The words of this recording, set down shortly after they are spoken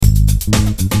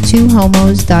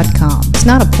twohomos.com. It's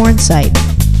not a porn site.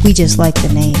 We just like the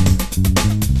name.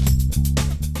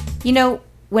 You know,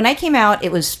 when I came out,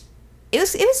 it was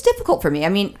difficult for me. I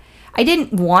mean, I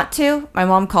didn't want to. My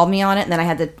mom called me on it, and then I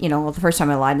had to, the first time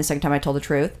I lied, and the second time I told the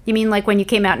truth. You mean like when you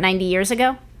came out 90 years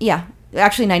ago? Yeah,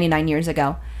 actually 99 years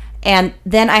ago. And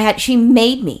then she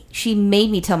made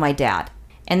me tell my dad.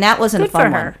 And that wasn't Good a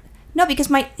fun for her. one. No,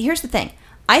 because here's the thing.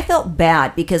 I felt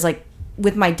bad because, like,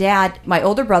 with my dad, my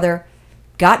older brother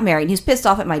got married. He was pissed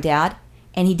off at my dad,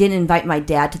 and he didn't invite my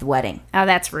dad to the wedding. Oh,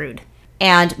 that's rude.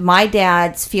 And my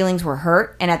dad's feelings were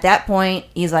hurt. And at that point,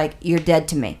 he's like, you're dead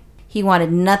to me. He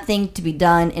wanted nothing to be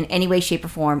done in any way, shape, or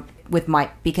form with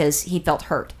Mike because he felt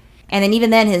hurt. And then even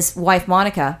then, his wife,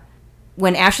 Monica,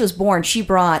 when Ashley was born, she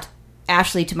brought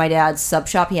Ashley to my dad's sub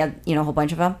shop. He had, a whole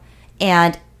bunch of them.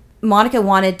 And Monica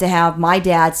wanted to have my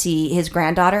dad see his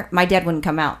granddaughter. My dad wouldn't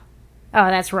come out. Oh,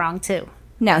 that's wrong, too.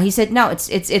 No, he said, no,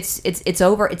 it's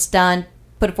over. It's done.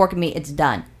 Put a fork in me. It's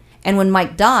done. And when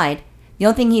Mike died, the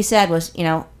only thing he said was,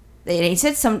 he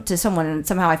said to someone, and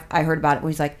somehow I heard about it, where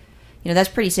he's like, that's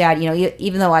pretty sad.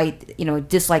 Even though I,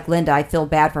 dislike Linda, I feel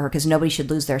bad for her because nobody should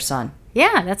lose their son.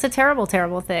 Yeah, that's a terrible,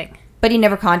 terrible thing. But he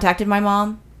never contacted my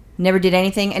mom, never did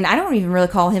anything, and I don't even really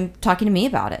recall him talking to me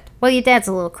about it. Well, your dad's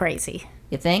a little crazy.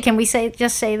 You think? Can we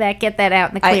just say that? Get that out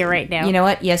in the clear right now. You know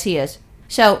what? Yes, he is.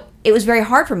 So it was very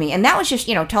hard for me, and that was just,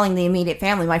 telling the immediate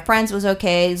family. My friends was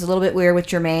okay. It was a little bit weird with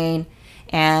Jermaine,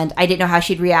 and I didn't know how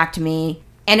she'd react to me.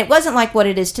 And it wasn't like what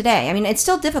it is today. I mean, it's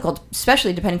still difficult,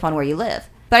 especially depending upon where you live.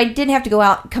 But I didn't have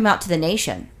to come out to the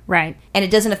nation. Right. And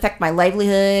it doesn't affect my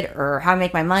livelihood or how I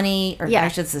make my money. Or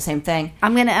actually, it's the same thing.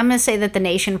 I'm gonna say that the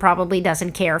nation probably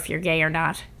doesn't care if you're gay or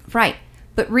not. Right.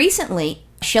 But recently,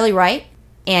 Shelley Wright,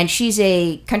 and she's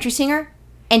a country singer,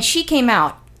 and she came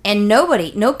out, and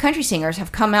no country singers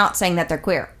have come out saying that they're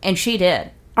queer. And she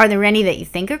did. Are there any that you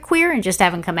think are queer and just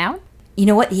haven't come out? You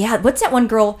know what? Yeah. What's that one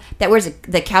girl that wears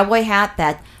the cowboy hat?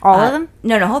 That all of them?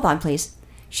 No. Hold on, please.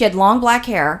 She had long black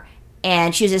hair.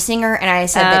 And she was a singer, and I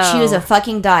said that she was a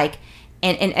fucking dyke.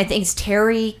 And I think it's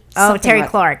Terry... Terry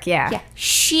Clark, yeah. Yeah.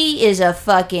 She is a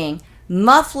fucking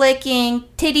muff-licking,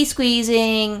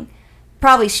 titty-squeezing,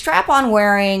 probably strap-on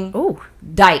wearing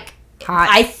dyke. Hot.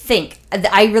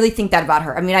 I really think that about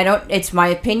her. I mean, it's my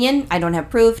opinion. I don't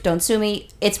have proof. Don't sue me.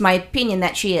 It's my opinion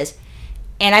that she is.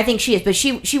 And I think she is, but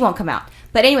she won't come out.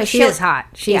 But anyway, she is hot.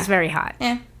 She is very hot.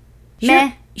 Yeah.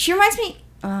 Meh. She reminds me...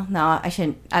 Oh, no, I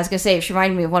shouldn't. I was going to say, if she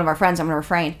reminded me of one of our friends, I'm going to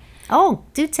refrain. Oh,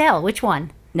 do tell. Which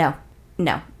one? No.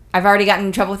 I've already gotten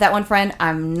in trouble with that one friend.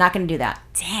 I'm not going to do that.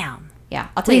 Damn. Yeah,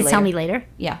 I'll tell you later. Please tell me later.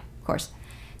 Yeah, of course.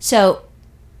 So,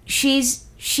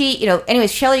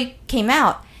 anyways, Shelley came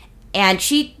out, and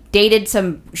she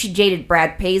dated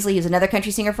Brad Paisley, who's another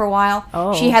country singer for a while.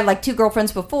 Oh. She had like 2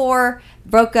 girlfriends before,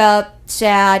 broke up,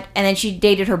 sad, and then she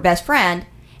dated her best friend.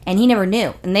 And he never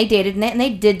knew. And they dated, and they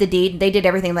did the deed. They did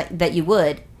everything that you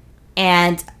would.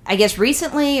 And I guess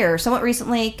recently, or somewhat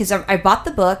recently, because I bought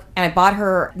the book, and I bought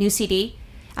her new CD.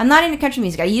 I'm not into country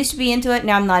music. I used to be into it.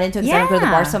 Now I'm not into it because I don't go to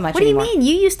the bar so much anymore. What do you mean?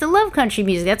 You used to love country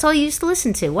music. That's all you used to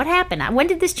listen to. What happened? When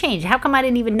did this change? How come I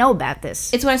didn't even know about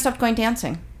this? It's when I stopped going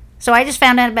dancing. So I just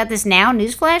found out about this now?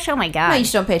 Newsflash? Oh, my God. No, you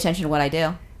just don't pay attention to what I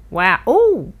do. Wow.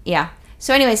 Oh. Yeah.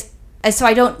 So anyways... So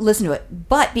I don't listen to it.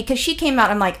 But because she came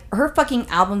out, I'm like, her fucking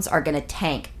albums are going to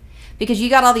tank. Because you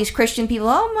got all these Christian people,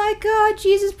 oh my God,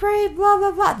 Jesus pray, blah,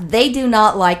 blah, blah. They do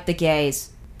not like the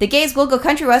gays. The gays will go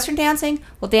country western dancing,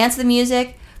 will dance the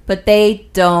music, but they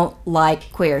don't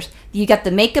like queers. You got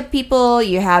the makeup people,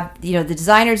 you have, the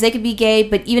designers, they could be gay,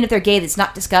 but even if they're gay, it's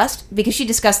not discussed. Because she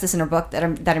discussed this in her book that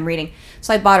I'm reading.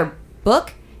 So I bought her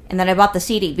book. And then I bought the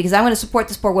CD because I want to support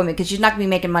this poor woman because she's not going to be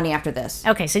making money after this.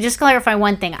 Okay, so just clarify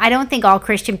one thing. I don't think all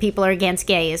Christian people are against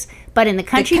gays, but in the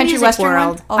country music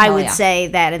world, I would say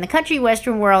that in the country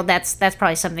western world, that's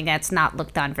probably something that's not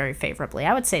looked on very favorably.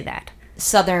 I would say that.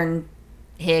 Southern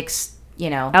Hicks,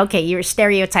 Okay, you're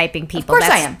stereotyping people. Of course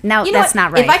I am. No, that's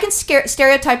not right. If I can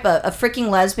stereotype a freaking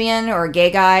lesbian or a gay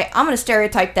guy, I'm going to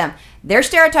stereotype them. They're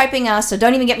stereotyping us, so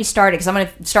don't even get me started because I'm going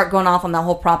to start going off on the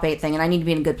whole Prop 8 thing, and I need to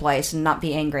be in a good place and not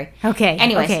be angry. Okay.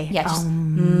 Anyways, okay. Yeah. Just,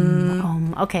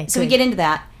 okay. So we get into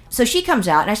that. So she comes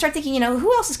out, and I start thinking,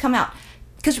 who else has come out?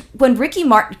 Because when Ricky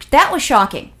Martin, that was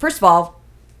shocking. First of all,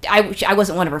 I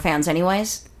wasn't one of her fans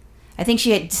anyways. I think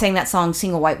she had sang that song,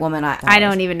 Single White Woman. I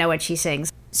don't even know what she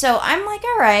sings. So I'm like,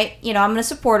 all right, I'm going to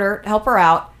support her, help her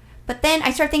out. But then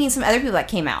I start thinking some other people that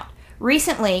came out.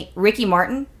 Recently, Ricky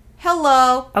Martin,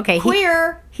 hello, okay,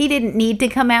 queer. He didn't need to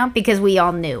come out because we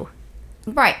all knew.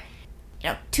 Right.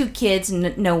 2 kids,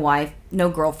 no wife, no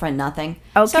girlfriend, nothing.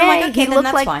 Okay, so I'm like, okay, then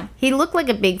that's fine. He looked like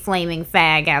a big flaming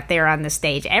fag out there on the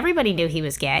stage. Everybody knew he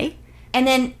was gay. And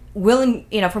then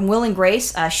from Will and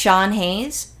Grace, Sean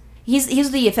Hayes.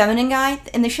 He's the feminine guy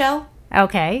in the show.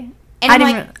 Okay. And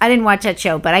I didn't watch that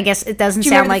show, but I guess it doesn't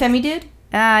sound like... Do you remember the Femi dude?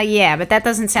 Yeah, but that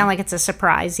doesn't sound like it's a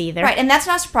surprise either. Right, and that's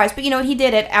not a surprise. But you know what? He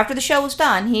did it after the show was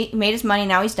done. He made his money.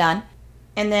 Now he's done.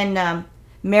 And then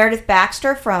Meredith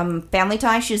Baxter from Family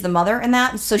Ties, she's the mother in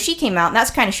that. So she came out, and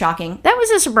that's kind of shocking. That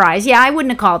was a surprise. Yeah, I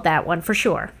wouldn't have called that one for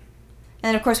sure. And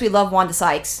then, of course, we love Wanda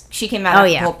Sykes. She came out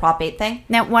of the whole Prop 8 thing.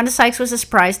 Now, Wanda Sykes was a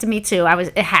surprise to me, too. I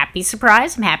was a happy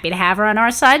surprise. I'm happy to have her on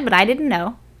our side, but I didn't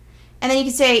know. And then you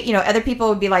could say, other people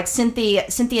would be like Cynthia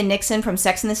Nixon from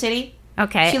Sex and the City.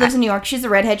 Okay. She lives in New York. She's the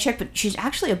redhead chick, but she's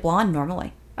actually a blonde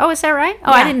normally. Oh, is that right?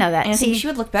 Oh, yeah. I didn't know that. And I think she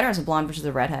would look better as a blonde versus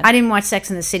a redhead. I didn't watch Sex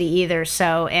and the City either,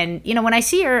 so, and, when I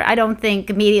see her, I don't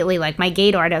think immediately, like, my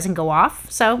gaydar doesn't go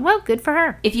off. So, well, good for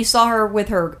her. If you saw her with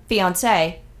her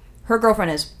fiancé, her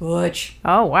girlfriend is butch.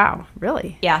 Oh, wow.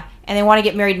 Really? Yeah. And they want to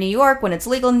get married in New York when it's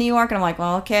legal in New York. And I'm like,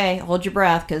 well, okay, hold your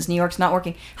breath because New York's not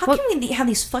working. How can we have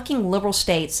these fucking liberal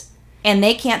states and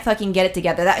they can't fucking get it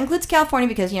together? That includes California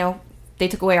because, they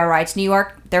took away our rights. New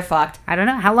York, they're fucked. I don't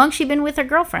know. How long she been with her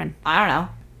girlfriend? I don't know.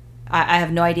 I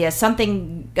have no idea.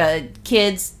 Something,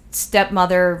 kids,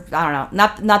 stepmother, I don't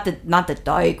know. Not the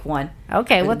dyke one.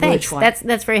 Okay, well, thanks.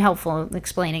 That's very helpful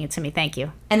explaining it to me. Thank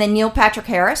you. And then Neil Patrick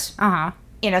Harris. Uh-huh.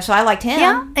 So I liked him.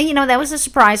 Yeah, and that was a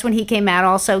surprise when he came out.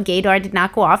 Also, gaydar did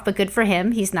not go off, but good for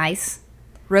him. He's nice.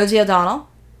 Rosie O'Donnell.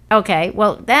 Okay,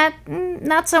 well, that,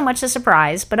 not so much a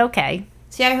surprise, but okay.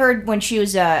 See, I heard when she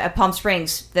was at Palm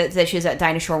Springs that she was at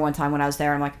Dinah Shore one time when I was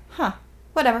there. I'm like,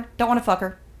 whatever. Don't want to fuck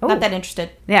her. Ooh. Not that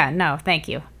interested. Yeah, no, thank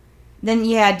you. Then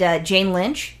you had Jane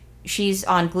Lynch. She's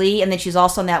on Glee, and then she's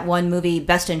also in that one movie,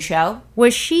 Best in Show.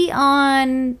 Was she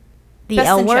on... The Best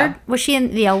L Word? Was she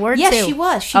in the L Word too? Yes, she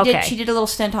was. She did a little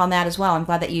stint on that as well. I'm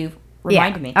glad that you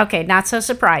reminded me. Okay, not so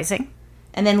surprising.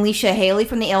 And then Leisha Haley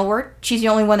from the L Word. She's the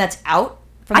only one that's out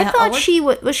from the L Word. I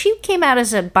thought she came out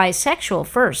as a bisexual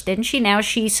first, didn't she? Now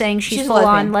she's saying she's full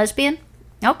on lesbian.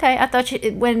 Okay, I thought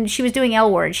when she was doing L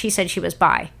Word, she said she was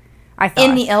bi. I thought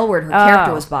in the L Word, her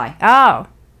character was bi. Oh,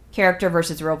 character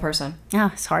versus real person.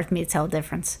 Oh, it's hard for me to tell the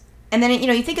difference. And then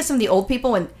you think of some of the old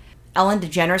people when Ellen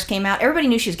DeGeneres came out. Everybody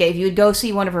knew she was gay. If you would go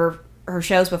see one of her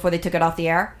shows before they took it off the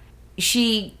air,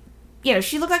 she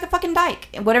looked like a fucking dyke,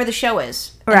 whatever the show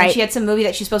is. And right. Then she had some movie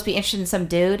that she's supposed to be interested in some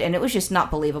dude, and it was just not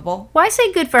believable. Well, I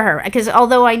say good for her, because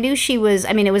although I knew she was,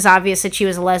 it was obvious that she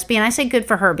was a lesbian, I say good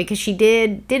for her, because she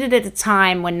did it at a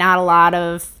time when not a lot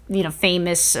of,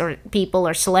 famous or people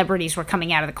or celebrities were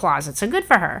coming out of the closet, so good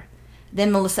for her.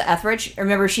 Then Melissa Etheridge,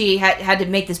 remember she had to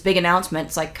make this big announcement.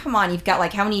 It's like, come on, you've got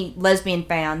like how many lesbian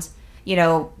fans,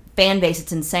 fan base,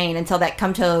 it's insane. Until that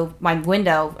come to my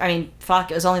window, fuck,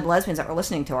 it was only the lesbians that were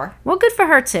listening to her. Well, good for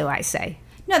her too, I say.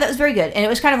 No, that was very good. And it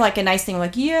was kind of like a nice thing,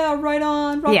 like, yeah, right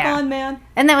on, rock on, man.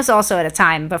 And that was also at a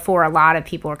time before a lot of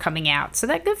people were coming out, so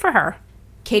that good for her.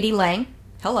 Katie Lang,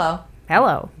 hello.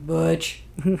 Butch.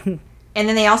 And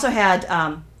then they also had,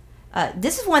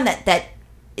 this is one that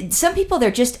some people, they're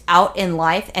just out in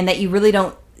life and that you really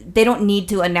they don't need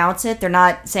to announce it. They're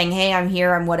not saying, hey, I'm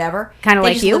here, I'm whatever. Kind of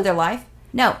like you? They just live their life.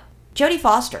 No. Jodie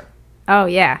Foster. Oh,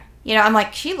 yeah. I'm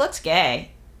like, she looks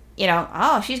gay.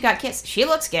 Oh, she's got kids. She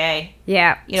looks gay.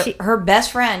 Yeah. Her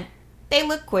best friend, they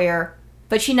look queer.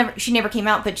 But she never came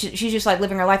out, but she's just like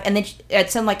living her life. And then at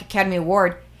some like Academy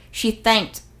Award, she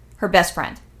thanked her best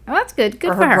friend. Oh, that's good.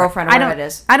 Good or for her. Or her girlfriend, or whatever it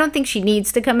is. I don't think she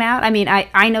needs to come out.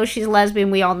 I know she's a lesbian.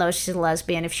 We all know she's a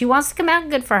lesbian. If she wants to come out,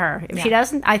 good for her. If she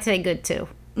doesn't, I'd say good too.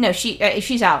 No,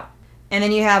 she's out. And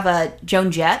then you have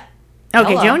Joan Jett.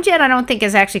 Okay, hello. Joan Jett I don't think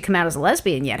has actually come out as a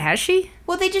lesbian yet, has she?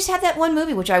 Well, they just had that one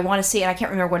movie, which I want to see, and I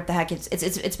can't remember what the heck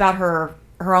it's about her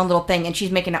own little thing, and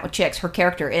she's making out with chicks. Her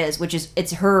character is,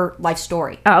 it's her life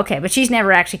story. Oh, okay, but she's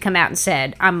never actually come out and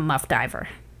said, I'm a muff diver.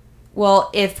 Well,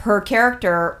 if her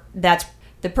character, that's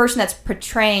the person that's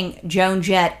portraying Joan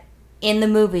Jett in the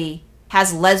movie,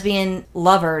 has lesbian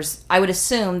lovers, I would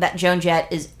assume that Joan Jett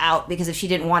is out, because if she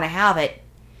didn't want to have it,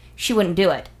 she wouldn't do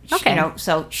it. Okay.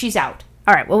 So she's out.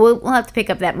 All right, well, we'll have to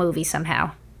pick up that movie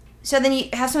somehow. So then you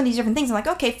have some of these different things. I'm like,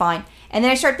 okay, fine. And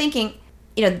then I start thinking,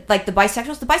 like the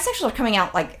bisexuals. The bisexuals are coming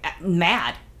out like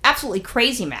mad. Absolutely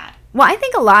crazy mad. Well, I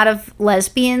think a lot of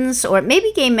lesbians, or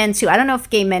maybe gay men too, I don't know if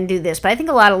gay men do this, but I think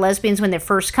a lot of lesbians, when they're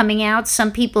first coming out,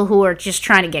 some people who are just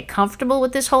trying to get comfortable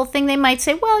with this whole thing, they might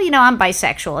say, well, I'm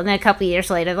bisexual. And then a couple of years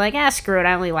later, they're like, screw it,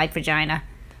 I only like vagina.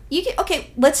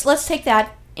 Okay, let's take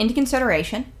that into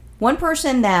consideration. One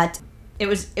person that... It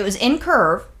was in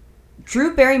Curve.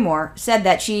 Drew Barrymore said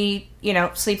that she,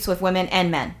 sleeps with women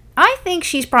and men. I think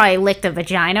she's probably licked a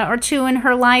vagina or two in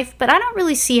her life, but I don't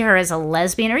really see her as a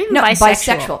lesbian or even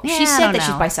bisexual. Yeah, she said that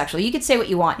she's bisexual. You could say what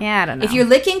you want. Yeah, I don't know. If you're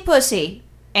licking pussy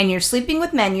and you're sleeping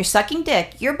with men, you're sucking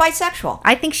dick, you're bisexual.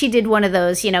 I think she did one of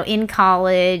those, in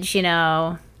college,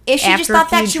 If she just thought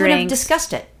that, she would have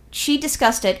discussed it. She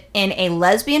discussed it in a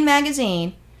lesbian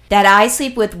magazine that I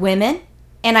sleep with women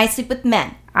and I sleep with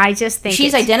men. I just think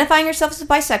she's identifying herself as a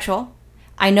bisexual.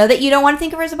 I know that you don't want to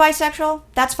think of her as a bisexual.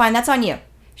 That's fine. That's on you.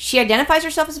 She identifies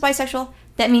herself as a bisexual.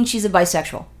 That means she's a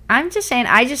bisexual. I'm just saying,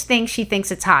 I just think she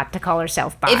thinks it's hot to call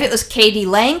herself bi. If it was Katie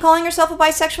Lang calling herself a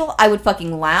bisexual, I would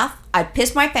fucking laugh. I'd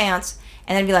piss my pants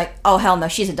and then be like, oh, hell no,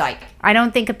 she's a dyke. I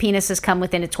don't think a penis has come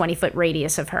within a 20-foot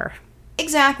radius of her.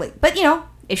 Exactly. But,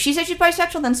 if she says she's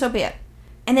bisexual, then so be it.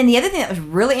 And then the other thing that was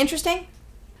really interesting,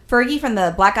 Fergie from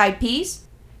the Black Eyed Peas,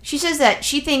 she says that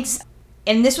she thinks,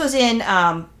 and this was in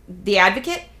The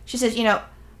Advocate, she says,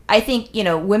 I think,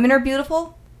 women are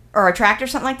beautiful or attractive or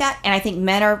something like that, and I think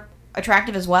men are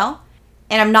attractive as well,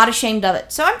 and I'm not ashamed of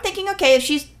it. So I'm thinking, okay, if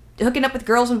she's hooking up with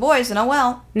girls and boys, then oh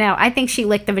well. No, I think she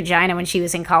licked the vagina when she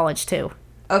was in college, too.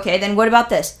 Okay, then what about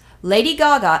this? Lady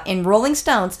Gaga in Rolling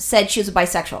Stones said she was a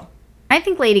bisexual. I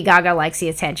think Lady Gaga likes the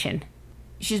attention.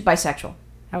 She's bisexual.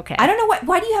 Okay. I don't know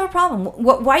why do you have a problem?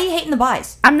 Why are you hating the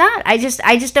bis? I'm not. I just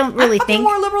don't really think. I'm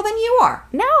more liberal than you are.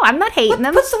 No, I'm not hating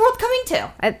them. What's the world coming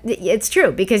to? It's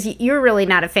true, because you're really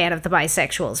not a fan of the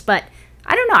bisexuals, but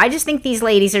I don't know. I just think these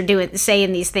ladies are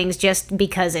saying these things just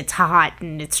because it's hot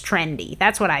and it's trendy.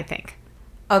 That's what I think.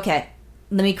 Okay,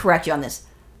 let me correct you on this.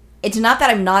 It's not that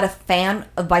I'm not a fan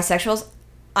of bisexuals.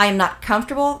 I am not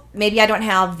comfortable. Maybe I don't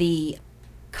have the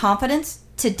confidence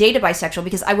to date a bisexual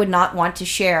because I would not want to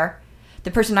share the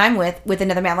person I'm with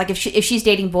another man. Like if she's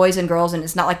dating boys and girls and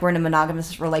it's not like we're in a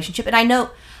monogamous relationship. And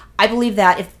I believe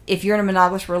that if you're in a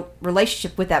monogamous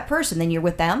relationship with that person, then you're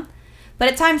with them. But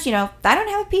at times, I don't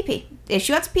have a pee-pee. If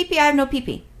she wants a pee-pee, I have no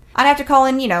pee-pee. I'd have to call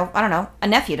in, I don't know, a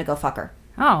nephew to go fuck her.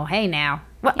 Oh, hey now.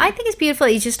 Well, yeah. I think it's beautiful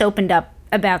that you just opened up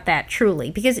about that, truly.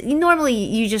 Because normally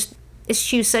you just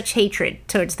eschew such hatred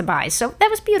towards the bis. So that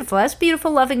was beautiful. That's a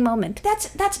beautiful, loving moment.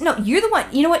 No, you're the one.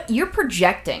 You know what? You're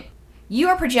projecting. You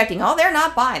are projecting, oh, they're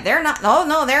not bi. They're not, oh,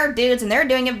 no, they're dudes and they're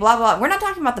doing it, blah, blah. We're not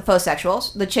talking about the faux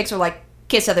sexuals. The chicks are like,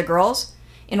 kiss other girls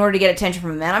in order to get attention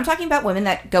from a man. I'm talking about women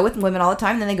that go with women all the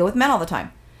time and then they go with men all the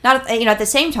time. Not, at the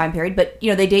same time period, but,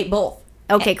 they date both.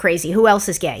 Okay, crazy. Who else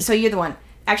is gay? So you're the one.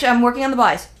 Actually, I'm working on the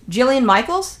bis. Jillian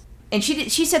Michaels, and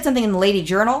she said something in the Lady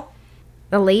Journal.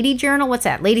 The Lady Journal? What's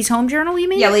that? Ladies' Home Journal, you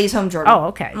mean? Yeah, Ladies' Home Journal. Oh,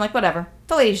 okay. I'm like, whatever.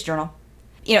 The Ladies' Journal.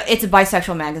 It's a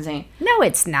bisexual magazine. No,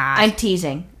 it's not. I'm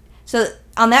teasing. So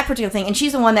on that particular thing, and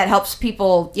she's the one that helps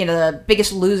people, the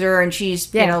Biggest Loser, and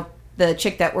she's, the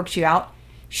chick that works you out.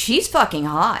 She's fucking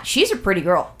hot. She's a pretty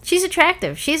girl. She's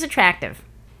attractive.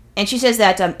 And she says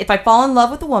that if I fall in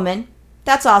love with a woman,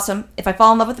 that's awesome. If I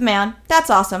fall in love with a man, that's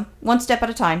awesome. One step at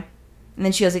a time. And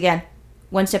then she goes again,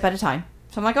 one step at a time.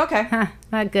 So I'm like, okay.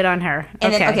 Huh, good on her.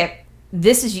 And then,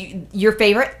 this is your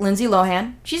favorite, Lindsay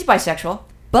Lohan. She's bisexual,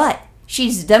 but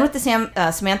she's done with the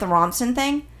Samantha Ronson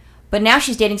thing. But now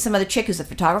she's dating some other chick who's a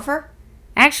photographer.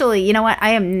 Actually, you know what?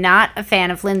 I am not a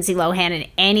fan of Lindsay Lohan in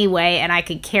any way, and I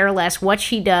could care less what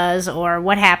she does or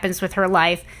what happens with her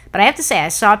life. But I have to say, I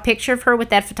saw a picture of her with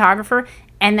that photographer,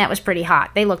 and that was pretty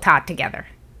hot. They looked hot together.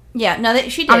 Yeah, no,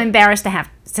 she did. I'm embarrassed to have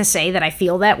to say that I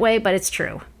feel that way, but it's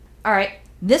true. All right.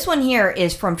 This one here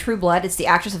is from True Blood. It's the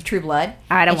actress of True Blood.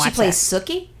 I don't watch that. And she plays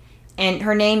Sookie. And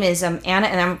her name is Anna,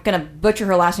 and I'm going to butcher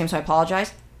her last name, so I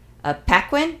apologize.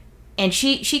 Paquin. And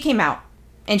she came out.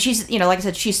 And she's, like I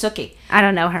said, she's Sookie. I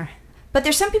don't know her. But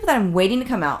there's some people that I'm waiting to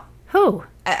come out. Who?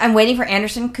 I'm waiting for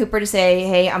Anderson Cooper to say,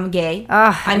 hey, I'm gay.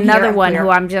 Another one who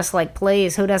I'm just like,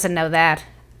 please, who doesn't know that?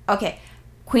 Okay.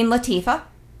 Queen Latifah.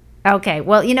 Okay,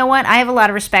 well, you know what? I have a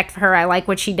lot of respect for her. I like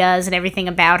what she does and everything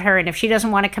about her. And if she doesn't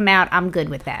want to come out, I'm good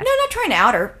with that. No, I'm not trying to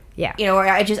out her. Yeah.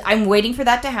 I'm waiting for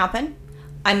that to happen.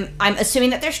 I'm assuming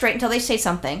that they're straight until they say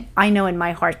something. I know in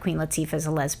my heart Queen Latifah is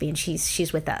a lesbian.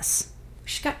 She's with us.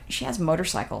 She has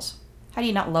motorcycles. How do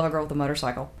you not love a girl with a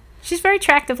motorcycle? She's a very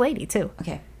attractive lady, too.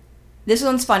 Okay. This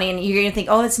one's funny, and you're going to think,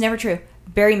 oh, that's never true.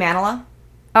 Barry Manilow.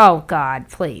 Oh, God,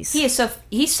 please. He's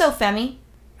so femmy.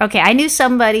 Okay, I knew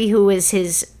somebody who was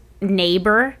his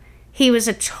neighbor. He was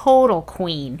a total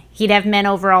queen. He'd have men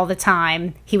over all the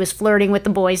time. He was flirting with the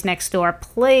boys next door.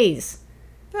 Please.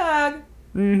 Bug.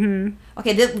 Mm-hmm.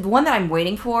 Okay, the one that I'm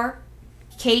waiting for,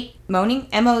 Kate Moaning,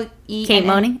 M-O-E-N-N. Kate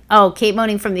Moaning? Oh, Kate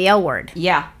Moaning from The L Word.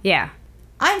 Yeah. Yeah.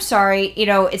 I'm sorry,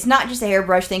 it's not just a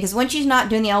hairbrush thing, because when she's not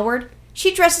doing the L Word,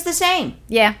 she dresses the same.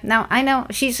 Yeah, no, I know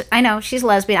she's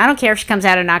lesbian. I don't care if she comes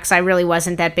out or not, because I really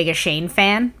wasn't that big a Shane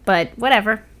fan, but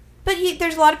whatever. But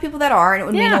there's a lot of people that are, and it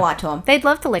would mean a lot to them. They'd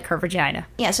love to lick her vagina.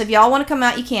 Yeah, so if y'all want to come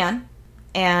out, you can.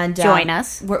 And join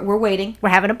us. We're waiting. We're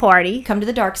having a party. Come to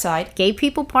the dark side. Gay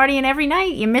people partying every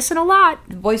night. You're missing a lot.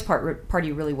 The boys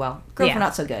party really well. Girls are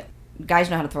not so good. Guys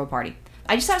know how to throw a party.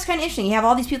 I just thought it was kind of interesting. You have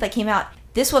all these people that came out.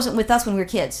 This wasn't with us when we were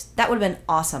kids. That would have been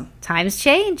awesome. Times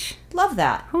change. Love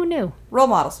that. Who knew? Role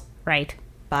models. Right.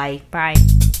 Bye. Bye.